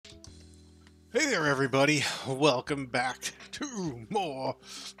Hey there, everybody. Welcome back to more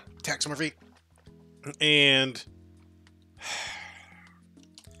Taxonomy. And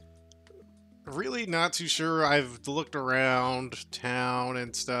really not too sure. I've looked around town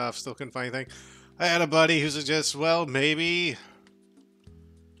and stuff, still couldn't find anything. I had a buddy who suggests, well, maybe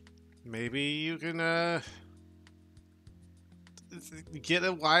you can get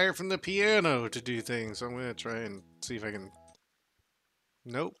a wire from the piano to do things. So I'm gonna try and see if I can.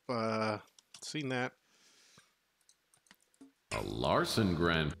 Nope. Seen that. A Larson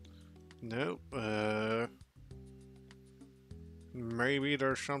grand. Nope. Maybe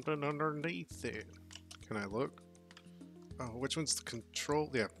there's something underneath it. Can I look? Oh, which one's the control?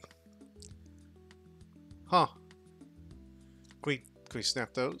 Yeah. Huh. Can we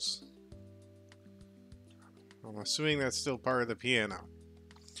snap those? I'm assuming that's still part of the piano.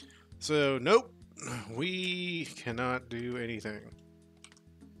 So, nope. We cannot do anything.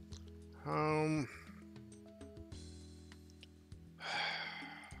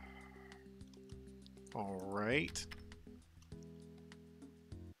 Alright.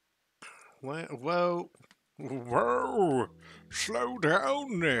 Whoa. Whoa. Slow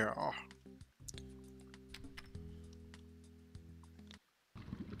down there.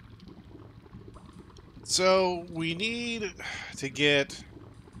 So, we need to get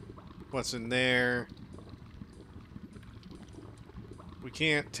what's in there. We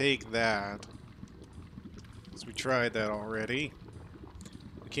can't take that, because we tried that already.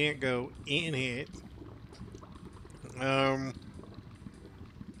 We can't go in it.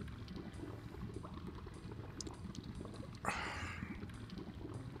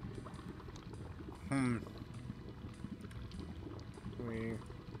 We...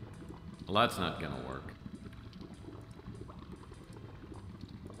 Well, that's not gonna work.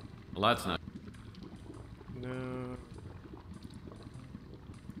 Well, that's not. No.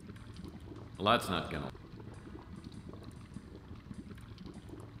 Well, that's not gonna.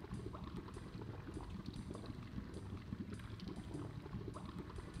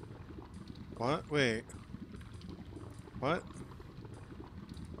 What? Wait. What?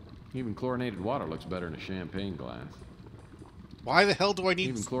 Even chlorinated water looks better in a champagne glass. Why the hell do I need...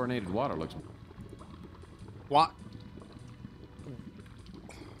 Even chlorinated water looks. What?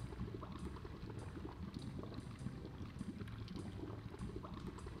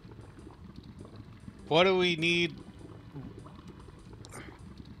 What do we need?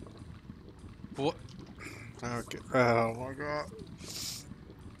 What? Okay. Oh my god.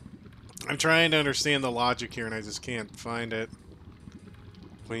 I'm trying to understand the logic here and I just can't find it.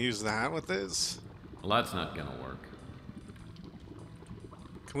 Can we use that with this? Well, that's not gonna work.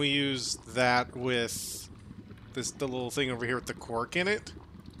 Can we use that with the little thing over here with the cork in it?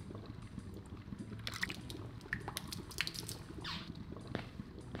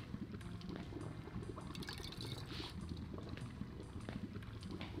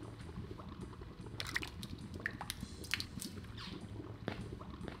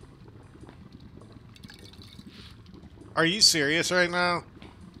 Are you serious right now?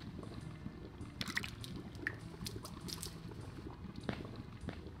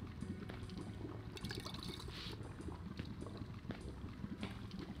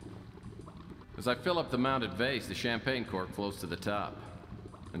 As I fill up the mounted vase, the champagne cork flows to the top.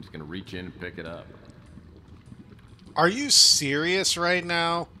 I'm just gonna reach in and pick it up. Are you serious right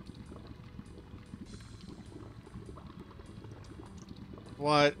now?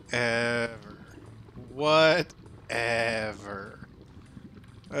 Whatever. Whatever.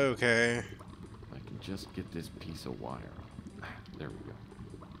 Okay. I can just get this piece of wire. There we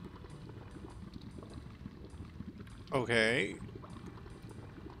go. Okay.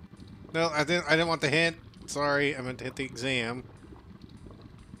 No, I didn't want the hint. Sorry, I meant to hit the exam.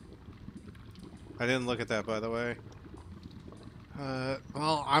 I didn't look at that, by the way.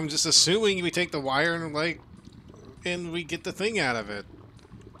 Well, I'm just assuming we take the wire and we get the thing out of it.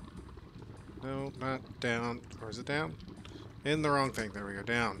 No, not down. Or is it down? In the wrong thing. There we go.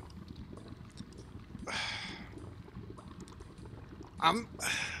 Down.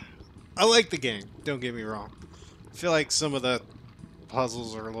 I like the game. Don't get me wrong. I feel like some of the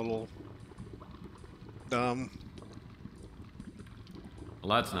puzzles are a little dumb.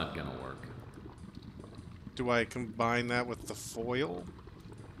 Well, that's not gonna work. Do I combine that with the foil?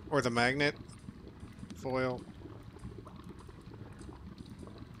 Or the magnet? Foil?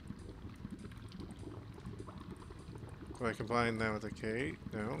 Do I combine that with a K?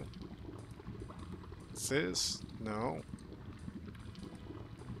 No. This? No.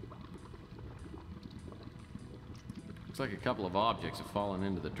 Looks like a couple of objects have fallen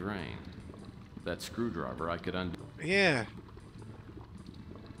into the drain. With that screwdriver, I could undo. Yeah.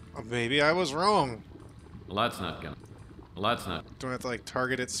 Maybe I was wrong. Well, that's not gonna... Well, that's not... Do I have to like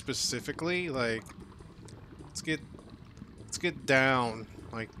target it specifically? Like, let's get down.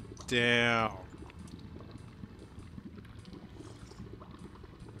 Like, down.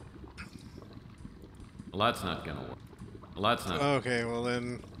 Well, that's not gonna work. Well, that's not... Okay, well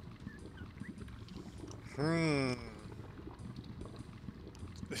then...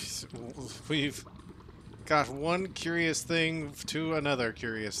 We've got one curious thing to another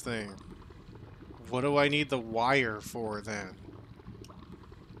curious thing. What do I need the wire for then?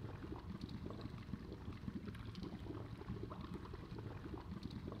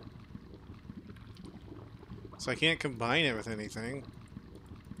 So I can't combine it with anything.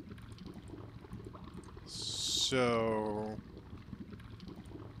 So...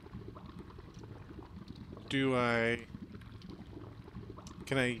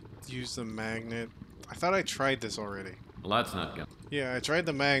 Can I use the magnet? I thought I tried this already. Well, that's not gonna... Yeah, I tried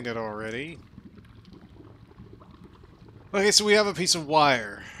the magnet already. Okay, so we have a piece of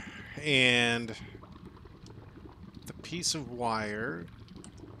wire. And... the piece of wire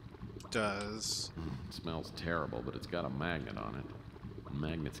does... It smells terrible, but it's got a magnet on it.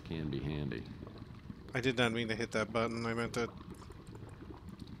 Magnets can be handy. I did not mean to hit that button. I meant to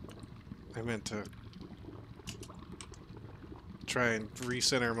try and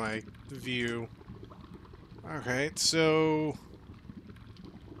recenter my view. Alright, so...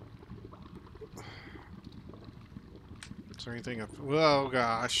 Is there anything up... Oh,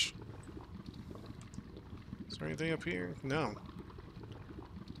 gosh. Is there anything up here? No.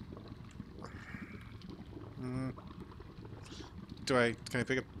 Can I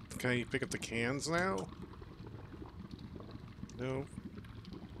pick up... Can I pick up the cans now? No.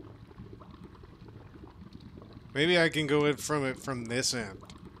 Maybe I can go in from this end.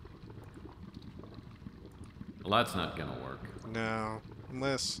 Well, that's not gonna work. No.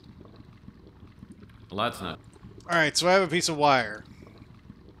 Unless... Well, that's not... Alright, so I have a piece of wire.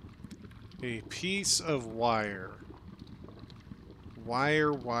 A piece of wire.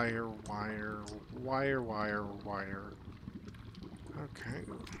 Wire, wire, wire. Wire, wire, wire. Okay.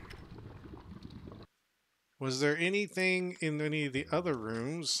 Was there anything in any of the other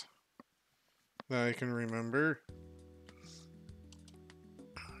rooms that I can remember?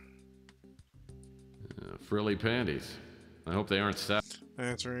 Frilly panties. I hope they aren't set.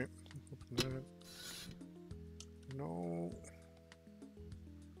 That's right. No.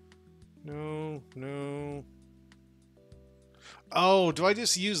 No, no. Oh, do I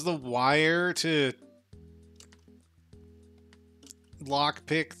just use the wire to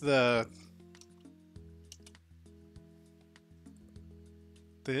lockpick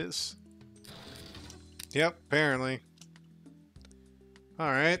this? Yep, apparently.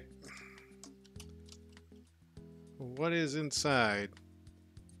 Alright. What is inside?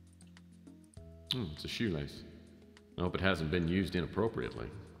 It's a shoelace. I hope it hasn't been used inappropriately.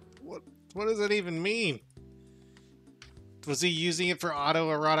 What does that even mean? Was he using it for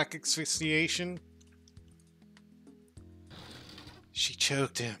autoerotic asphyxiation? She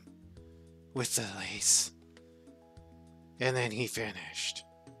choked him with the lace. And then he finished.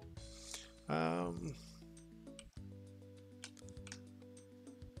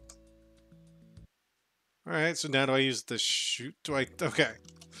 Alright, so now do I use the shoe? Okay.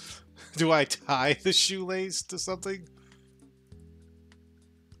 Do I tie the shoelace to something?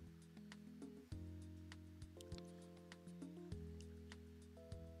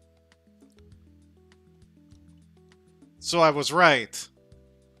 So I was right.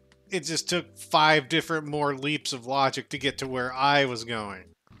 It just took 5 different more leaps of logic to get to where I was going.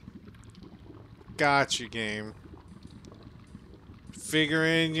 Gotcha, game.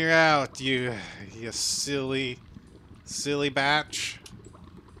 Figuring you out, you silly batch.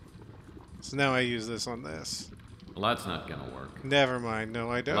 So now I use this on this. Well, that's not gonna work. Never mind. No,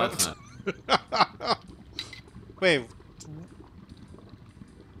 I don't. Well, that's not... Wait.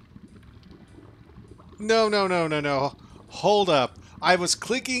 No. Hold up. I was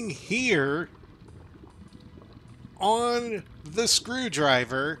clicking here on the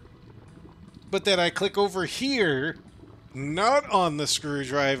screwdriver, but then I click over here, not on the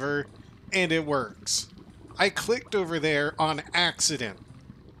screwdriver, and it works. I clicked over there on accident.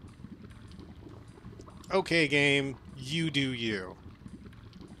 Okay, game, you do you.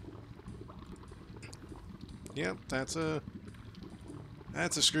 Yep, that's a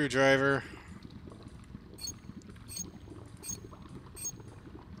screwdriver.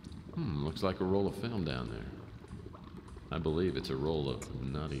 Looks like a roll of film down there. I believe it's a roll of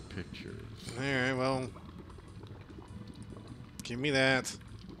nutty pictures. Alright, well... Give me that.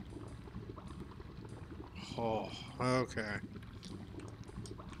 Oh, okay.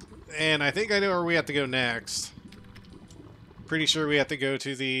 And I think I know where we have to go next. Pretty sure we have to go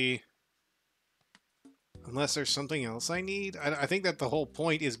to the... Unless there's something else I need. I think that the whole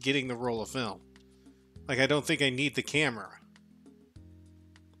point is getting the roll of film. Like, I don't think I need the camera.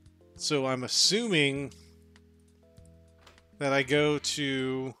 So I'm assuming that I go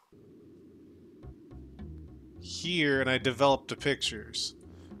to here and I develop the pictures.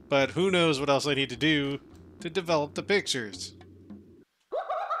 But who knows what else I need to do to develop the pictures.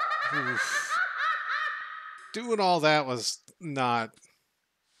 Oof. Doing all that was not...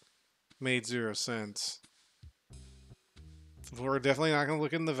 made 0 sense. We're definitely not going to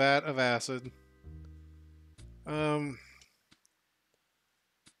look in the vat of acid.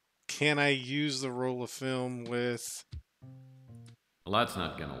 Can I use the roll of film with... Well, that's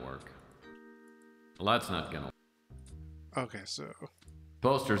not gonna work. Well, that's not gonna... Okay, so...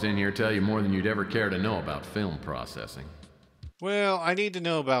 Posters in here tell you more than you'd ever care to know about film processing. Well, I need to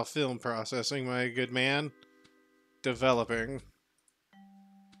know about film processing, my good man. Developing.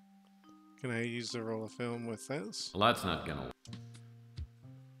 Can I use the roll of film with this? Well, that's not gonna work.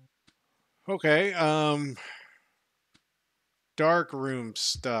 Okay, dark room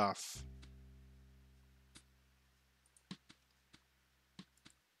stuff.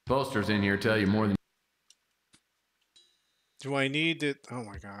 Posters in here tell you more than... Do I need to... Oh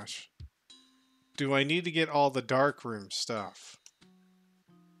my gosh. Do I need to get all the dark room stuff?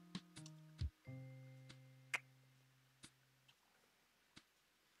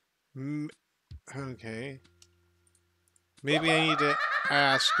 Okay. Maybe I need to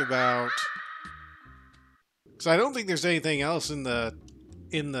ask about... Because I don't think there's anything else in the...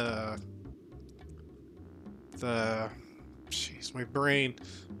 Jeez, my brain.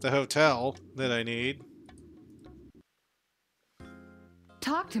 The hotel that I need.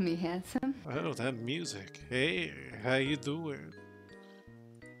 Talk to me, handsome. Oh, that music. Hey, how you doing?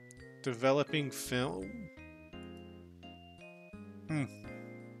 Developing film?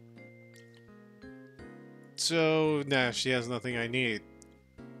 So, nah, she has nothing I need.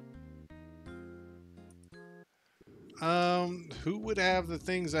 Who would have the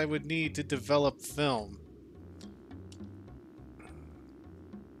things I would need to develop film?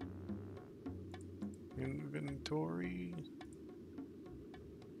 Inventory.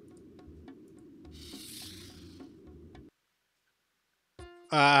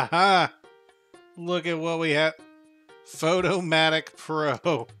 Aha! Look at what we have. Photomatic Pro.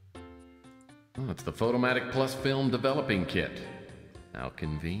 Oh, it's the Photomatic Plus Film Developing Kit. How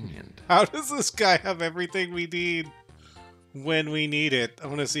convenient. How does this guy have everything we need when we need it? I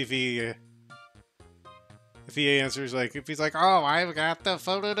want to see if he answers like, if he's like, oh, I've got the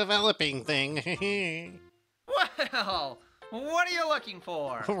photo developing thing. Well, what are you looking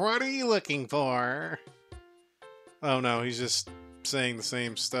for? What are you looking for? Oh no, he's just saying the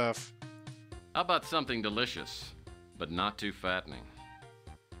same stuff. How about something delicious, but not too fattening?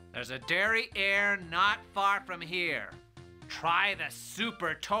 There's a dairy air not far from here. Try the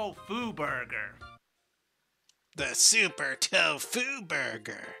Super Tofu Burger. The Super Tofu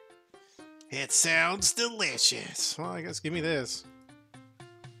Burger. It sounds delicious. Well, I guess give me this.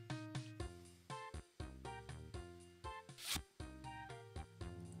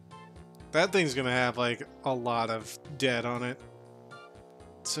 That thing's gonna have like a lot of dead on it.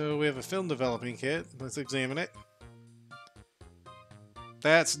 So we have a film developing kit. Let's examine it.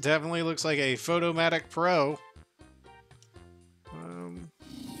 That's definitely looks like a Photomatic Pro.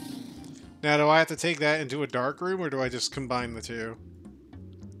 Now, do I have to take that into a dark room, or do I just combine the two?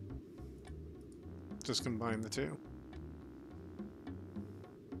 Just combine the two.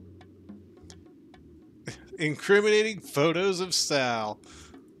 Incriminating photos of Sal.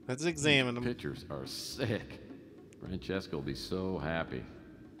 Let's examine them. Pictures are sick. Francesca will be so happy.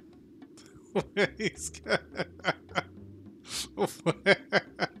 He's got...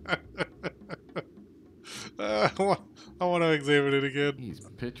 I want to examine it again. These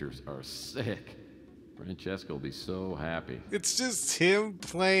pictures are sick. Francesca will be so happy. It's just him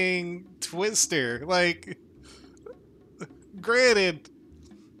playing Twister. Like, granted,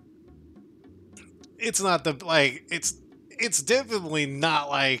 it's not the, like, it's definitely not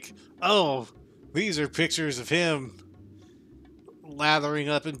like, oh, these are pictures of him lathering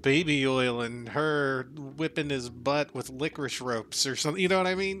up in baby oil and her whipping his butt with licorice ropes or something. You know what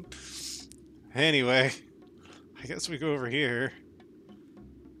I mean? Anyway, I guess we go over here.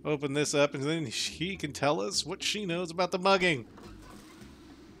 Open this up, and then she can tell us what she knows about the mugging.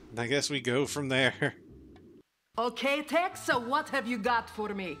 And I guess we go from there. Okay, Tex, so what have you got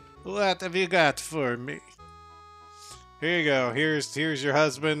for me? What have you got for me? Here you go. Here's your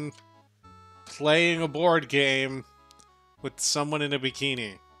husband playing a board game with someone in a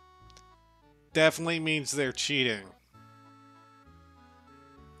bikini. definitely means they're cheating.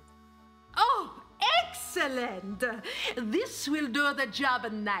 Oh, excellent! This will do the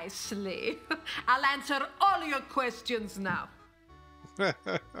job nicely. I'll answer all your questions now.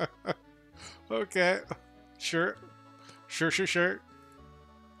 Okay. Sure. Sure.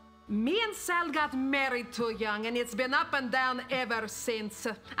 Me and Sal got married too young, and it's been up and down ever since.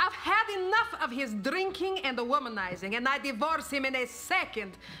 I've had enough of his drinking and the womanizing, and I divorce him in a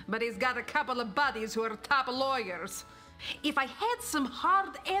second, but he's got a couple of buddies who are top lawyers. If I had some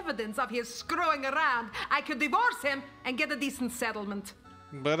hard evidence of his screwing around, I could divorce him and get a decent settlement.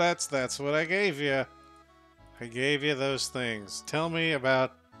 But that's what I gave you. I gave you those things. Tell me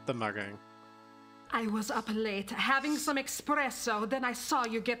about the mugging. I was up late having some espresso, then I saw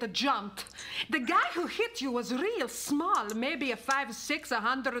you get jumped. The guy who hit you was real small, maybe a 5'6",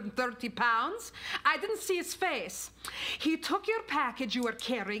 130 pounds. I didn't see his face. He took your package you were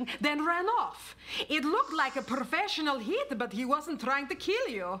carrying, then ran off. It looked like a professional hit, but he wasn't trying to kill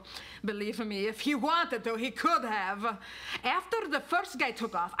you. Believe me, if he wanted to, he could have. After the first guy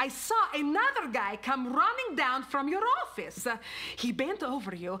took off, I saw another guy come running down from your office. He bent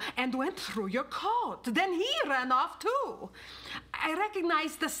over you and went through your coat. Then he ran off too. I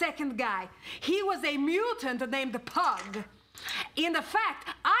recognized the second guy. He was a mutant named Pug. In fact,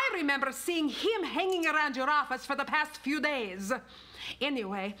 I remember seeing him hanging around your office for the past few days.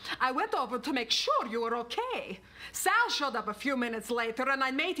 Anyway, I went over to make sure you were okay. Sal showed up a few minutes later, and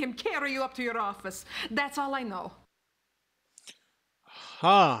I made him carry you up to your office. That's all I know.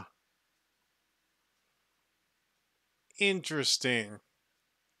 Huh. Interesting.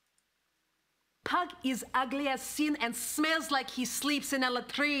 Pug is ugly as sin and smells like he sleeps in a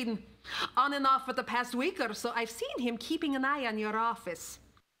latrine. On and off for the past week or so, I've seen him keeping an eye on your office.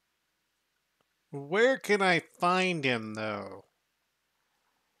 Where can I find him, though?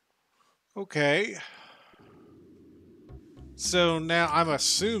 Okay. So now I'm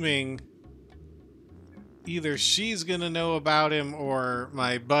assuming either she's gonna know about him or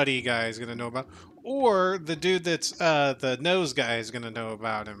my buddy guy is gonna know about him, or the dude that's the nose guy is gonna know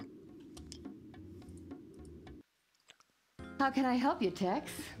about him. How can I help you,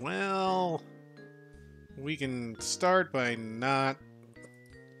 Tex? Well, we can start by not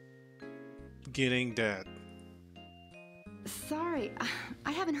getting dead. Sorry,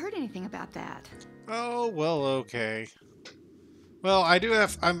 I haven't heard anything about that. Oh, well, okay. Well, I do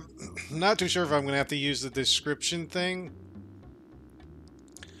have... I'm not too sure if I'm going to have to use the description thing.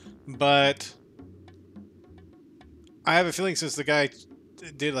 But I have a feeling since the guy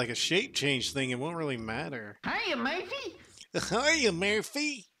did like a shape change thing, it won't really matter. Hiya, Murphy. Hiya,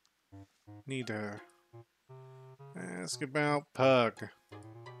 Murphy. Need to ask about Pug.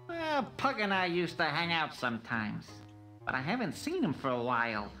 Well, Pug and I used to hang out sometimes, but I haven't seen him for a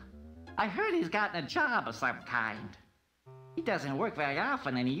while. I heard he's gotten a job of some kind. He doesn't work very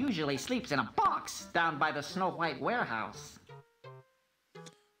often, and he usually sleeps in a box down by the Snow White warehouse.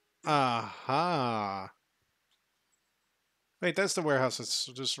 Aha. Wait, that's the warehouse that's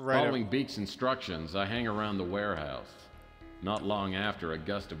just right Following up. Beak's instructions, I hang around the warehouse. Not long after, a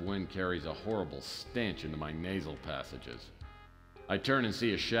gust of wind carries a horrible stench into my nasal passages. I turn and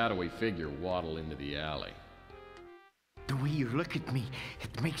see a shadowy figure waddle into the alley. The way you look at me,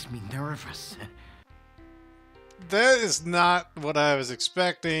 it makes me nervous. That is not what I was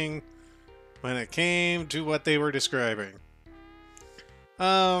expecting when it came to what they were describing.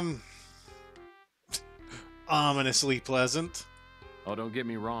 Ominously pleasant. Oh, don't get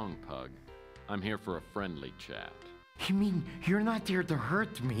me wrong, Pug. I'm here for a friendly chat. You mean you're not there to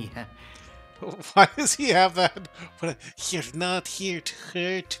hurt me? Why does he have that? You're not here to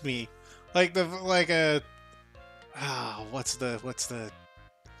hurt me. Like a. What's the?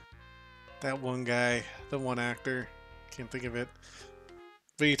 That one guy, the one actor, can't think of it.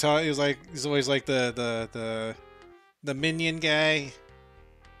 But he's always like the minion guy.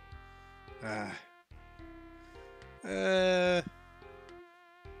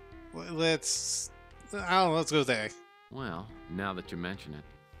 Let's go there. Well, now that you mention it,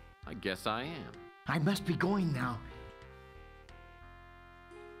 I guess I am. I must be going now.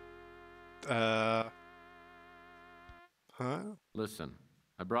 Huh? Listen,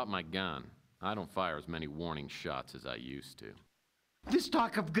 I brought my gun. I don't fire as many warning shots as I used to. This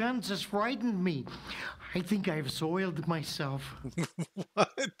talk of guns has frightened me. I think I've soiled myself.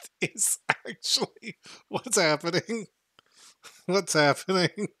 What's happening? What's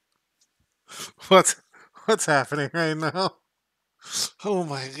happening? What's happening right now? Oh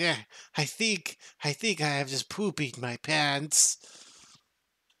my god. I think I have just pooped my pants.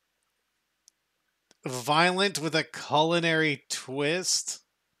 Violent with a culinary twist?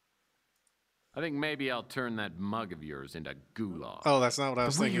 I think maybe I'll turn that mug of yours into goulash. Oh, that's not what I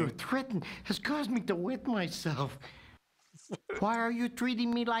was The way thinking. you're threatened has caused me to wet myself. Why are you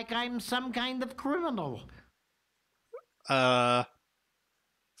treating me like I'm some kind of criminal?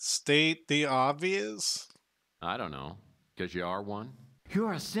 State the obvious? I don't know. Because you are one?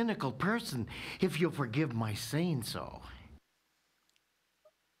 You're a cynical person, if you'll forgive my saying so.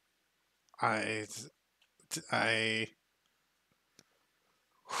 I...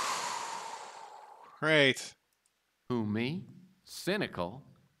 Right. Who, me? Cynical?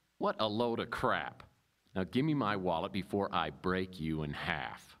 What a load of crap. Now give me my wallet before I break you in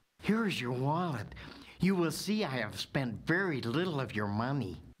half. Here's your wallet. You will see I have spent very little of your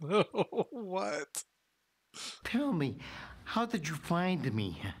money. What? Tell me, how did you find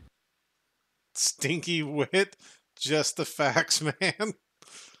me? Stinky wit? Just the facts, man.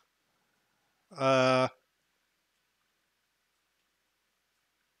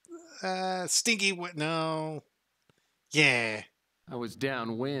 Stinky wit, no. Yeah. I was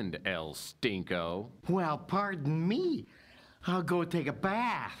downwind, El Stinko. Well, pardon me. I'll go take a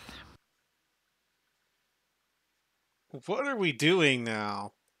bath. What are we doing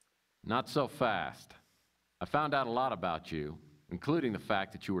now? Not so fast. I found out a lot about you, including the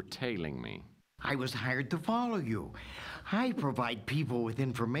fact that you were tailing me. I was hired to follow you. I provide people with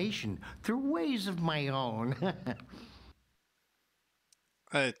information through ways of my own.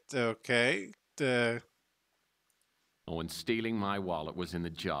 Okay. Oh, and stealing my wallet was in the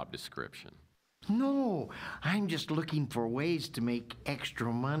job description. No, I'm just looking for ways to make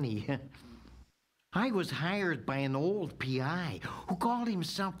extra money. I was hired by an old PI who called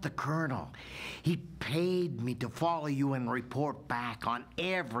himself the Colonel. He paid me to follow you and report back on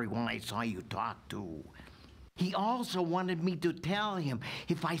everyone I saw you talk to. He also wanted me to tell him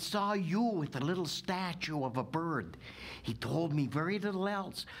if I saw you with a little statue of a bird. He told me very little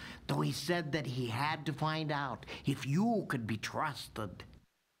else, though he said that he had to find out if you could be trusted.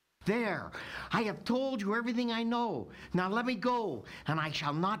 There, I have told you everything I know. Now let me go, and I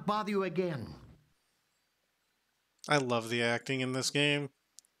shall not bother you again. I love the acting in this game.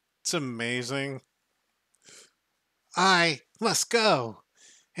 It's amazing. I must go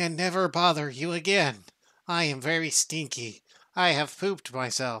and never bother you again. I am very stinky. I have pooped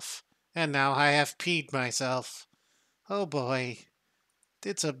myself, and now I have peed myself. Oh boy,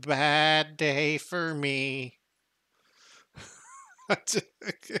 it's a bad day for me. I'm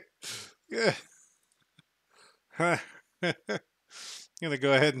gonna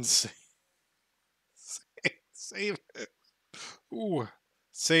go ahead and save it. Ooh,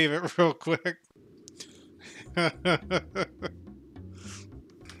 save it real quick.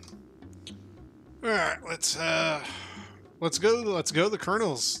 All right, let's go. Let's go to the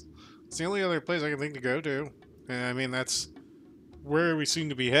Colonel's. It's the only other place I can think to go to. And I mean, that's where we seem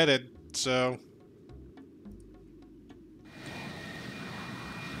to be headed. So.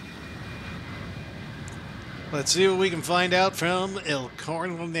 Let's see what we can find out from El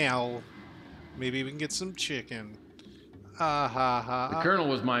Colonel. Maybe we can get some chicken. The Colonel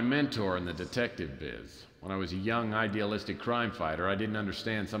was my mentor in the detective biz. When I was a young, idealistic crime fighter, I didn't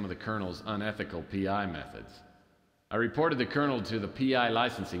understand some of the Colonel's unethical PI methods. I reported the Colonel to the PI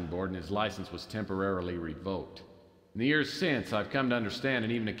licensing board, and his license was temporarily revoked. In the years since, I've come to understand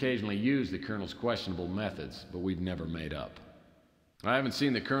and even occasionally use the Colonel's questionable methods, but we've never made up. I haven't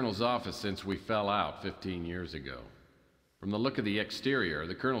seen the Colonel's office since we fell out 15 years ago. From the look of the exterior,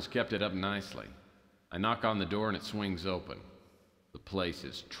 the Colonel's kept it up nicely. I knock on the door and it swings open. The place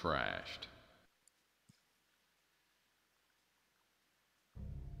is trashed.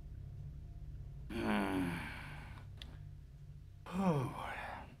 Oh,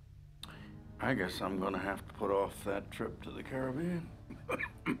 I guess I'm gonna have to put off that trip to the Caribbean.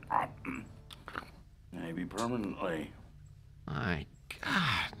 Maybe permanently. My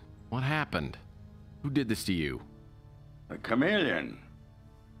God, what happened? Who did this to you? The chameleon.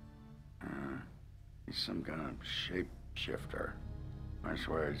 He's some kind of shapeshifter. I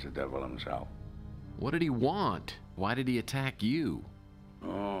swear he's the devil himself. What did he want? Why did he attack you?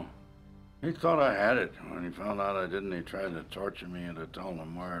 Oh, he thought I had it. When he found out I didn't, he tried to torture me into telling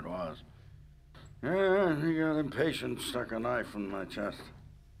him where it was. Yeah, he got impatient, stuck a knife in my chest.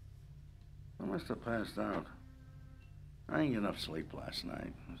 I must have passed out. I didn't get enough sleep last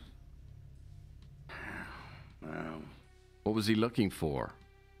night. No. What was he looking for?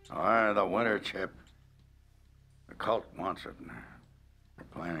 Oh, the winter chip. The cult wants it. They're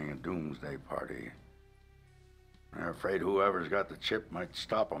planning a doomsday party. They're afraid whoever's got the chip might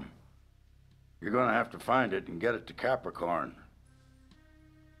stop them. You're gonna have to find it and get it to Capricorn.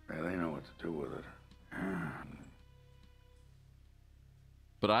 Yeah, they know what to do with it.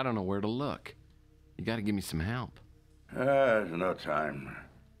 But I don't know where to look. You gotta give me some help. There's no time.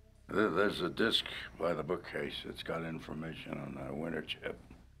 There's a disc by the bookcase. It's got information on the winter chip.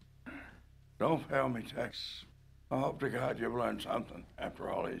 Don't fail me, Tex. I hope to God you've learned something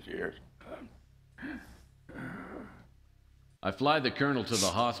after all these years. I fly the colonel to the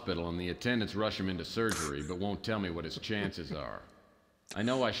hospital and the attendants rush him into surgery, but won't tell me what his chances are. I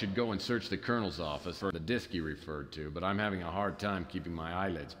know I should go and search the colonel's office for the disc he referred to, but I'm having a hard time keeping my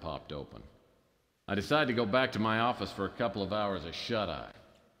eyelids popped open. I decide to go back to my office for a couple of hours of shut-eye.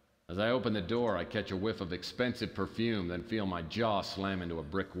 As I open the door, I catch a whiff of expensive perfume, then feel my jaw slam into a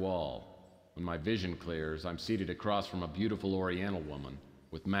brick wall. When my vision clears, I'm seated across from a beautiful Oriental woman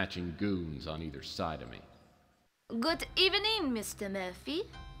with matching goons on either side of me. Good evening, Mr. Murphy.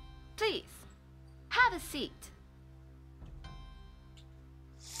 Please, have a seat.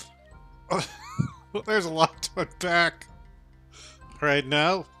 There's a lot to unpack right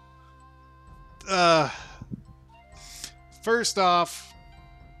now. First off,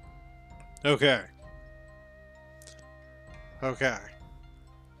 okay. Oh,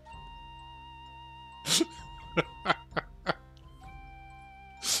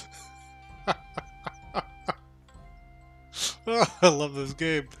 I love this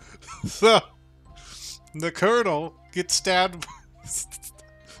game. So, the colonel gets stabbed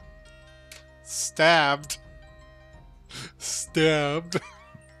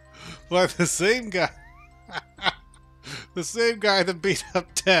by the same guy that beat up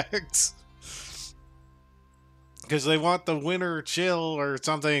Tex, because they want the winter chill or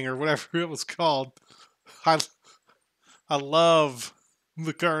something or whatever it was called. I love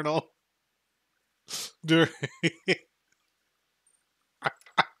the colonel during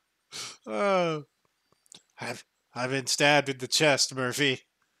I've been stabbed in the chest, Murphy.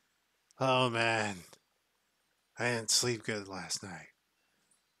 Oh man, I didn't sleep good last night,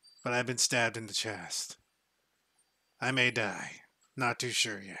 but I've been stabbed in the chest. I may die. Not too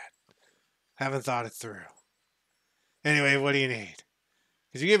sure yet. Haven't thought it through. Anyway, what do you need?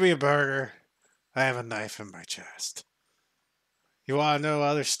 If you give me a burger, I have a knife in my chest. You want to know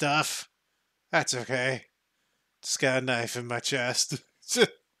other stuff? That's okay. Just got a knife in my chest.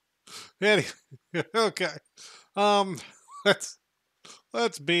 Anyway, okay.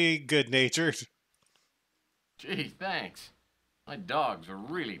 Let's be good-natured. Gee, thanks. My dogs are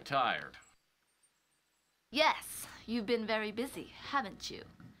really tired. Yes, you've been very busy, haven't you?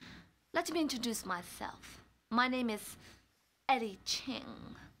 Let me introduce myself. My name is Eddie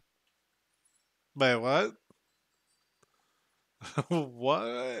Ching. Wait, what?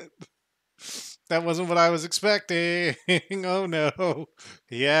 What? That wasn't what I was expecting. Oh no.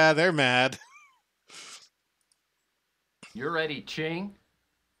 Yeah, they're mad. You're Eddie Ching?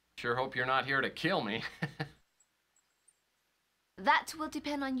 Sure hope you're not here to kill me. That will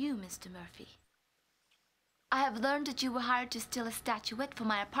depend on you, Mr. Murphy. I have learned that you were hired to steal a statuette from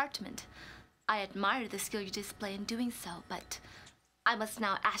my apartment. I admire the skill you display in doing so, but I must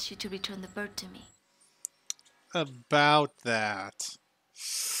now ask you to return the bird to me. About that.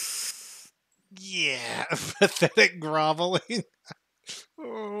 Yeah, pathetic groveling.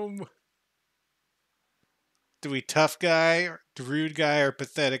 Do we tough guy, or rude guy, or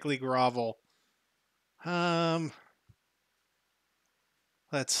pathetically grovel? Let's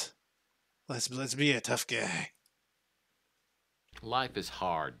be a tough guy. Life is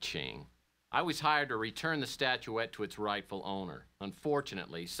hard, Ching. I was hired to return the statuette to its rightful owner.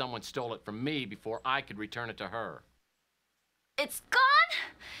 Unfortunately, someone stole it from me before I could return it to her. It's gone?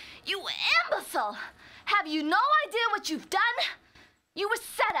 You imbecile! Have you no idea what you've done? You were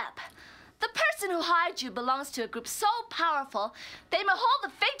set up. The person who hired you belongs to a group so powerful they may hold the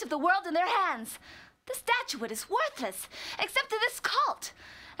fate of the world in their hands. The statuette is worthless, except to this cult.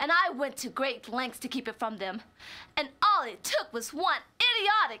 And I went to great lengths to keep it from them. And all it took was one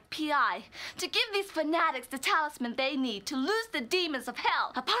idiotic PI to give these fanatics the talisman they need to loose the demons of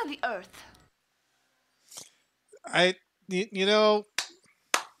hell upon the earth. You know,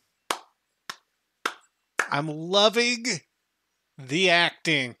 I'm loving the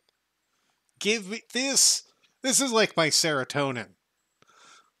acting. Give me this. This is like my serotonin.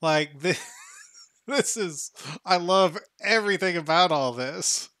 Like this. This is. I love everything about all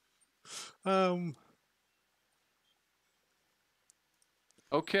this.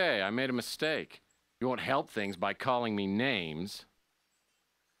 Okay, I made a mistake. You won't help things by calling me names.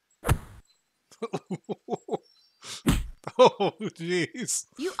 Oh, jeez.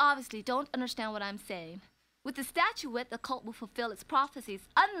 You obviously don't understand what I'm saying. With the statuette, the cult will fulfill its prophecies,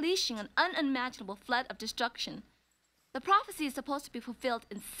 unleashing an unimaginable flood of destruction. The prophecy is supposed to be fulfilled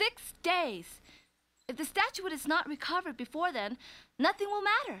in 6 days. If the statuette is not recovered before then, nothing will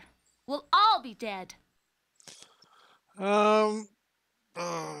matter. we'll all be dead.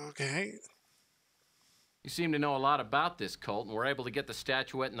 Okay. You seem to know a lot about this cult and were able to get the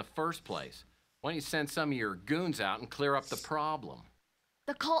statuette in the first place. Why don't you send some of your goons out and clear up the problem?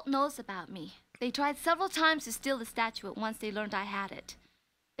 The cult knows about me. They tried several times to steal the statuette once they learned I had it.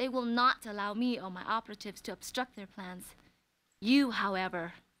 They will not allow me or my operatives to obstruct their plans. You,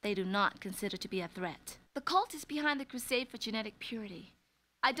 however, they do not consider to be a threat. The cult is behind the crusade for genetic purity.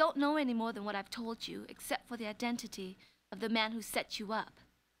 I don't know any more than what I've told you, except for the identity of the man who set you up.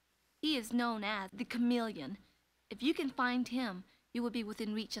 He is known as the Chameleon. If you can find him, you will be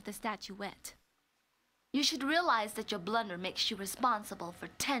within reach of the statuette. You should realize that your blunder makes you responsible for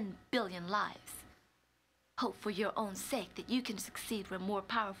 10 billion lives. Hope for your own sake that you can succeed where more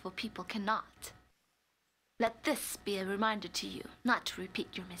powerful people cannot. Let this be a reminder to you not to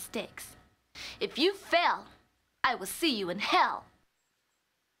repeat your mistakes. If you fail, I will see you in hell.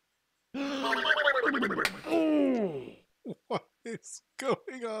 What is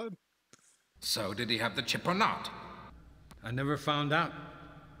going on? So, did he have the chip or not? I never found out.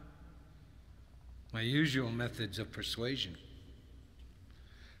 My usual methods of persuasion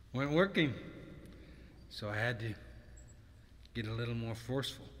weren't working, so I had to get a little more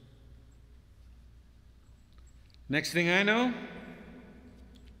forceful. Next thing I know,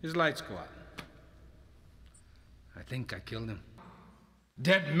 his lights go out. I think I killed him.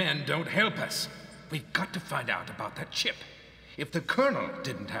 Dead men don't help us. We've got to find out about that chip. If the Colonel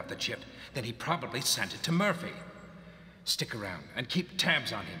didn't have the chip, then he probably sent it to Murphy. Stick around and keep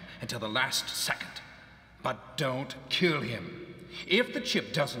tabs on him until the last second. But don't kill him. If the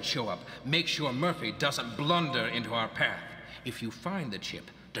chip doesn't show up, make sure Murphy doesn't blunder into our path. If you find the chip,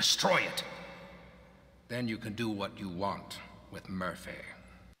 destroy it. Then you can do what you want with Murphy.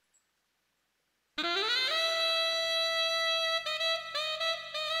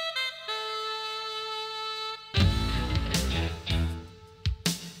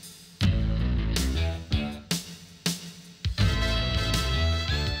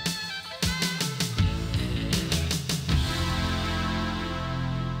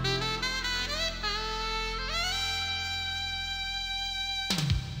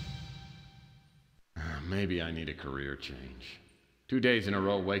 Maybe I need a career change. 2 days in a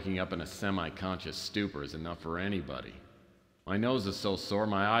row waking up in a semi-conscious stupor is enough for anybody. My nose is so sore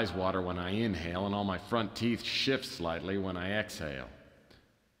my eyes water when I inhale and all my front teeth shift slightly when I exhale.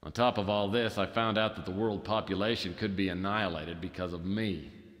 On top of all this, I found out that the world population could be annihilated because of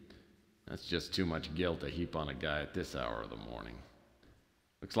me. That's just too much guilt to heap on a guy at this hour of the morning.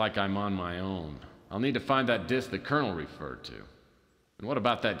 Looks like I'm on my own. I'll need to find that disc the Colonel referred to. And what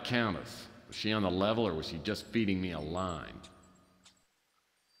about that Countess? Was she on the level, or was she just feeding me a line?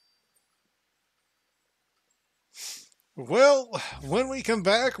 Well, when we come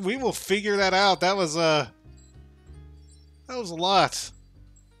back, we will figure that out. That was a lot.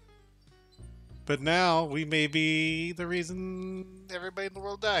 But now we may be the reason everybody in the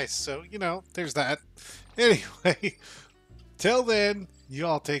world dies. So, you know, there's that. Anyway, till then, you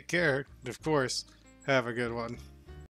all take care. And of course, have a good one.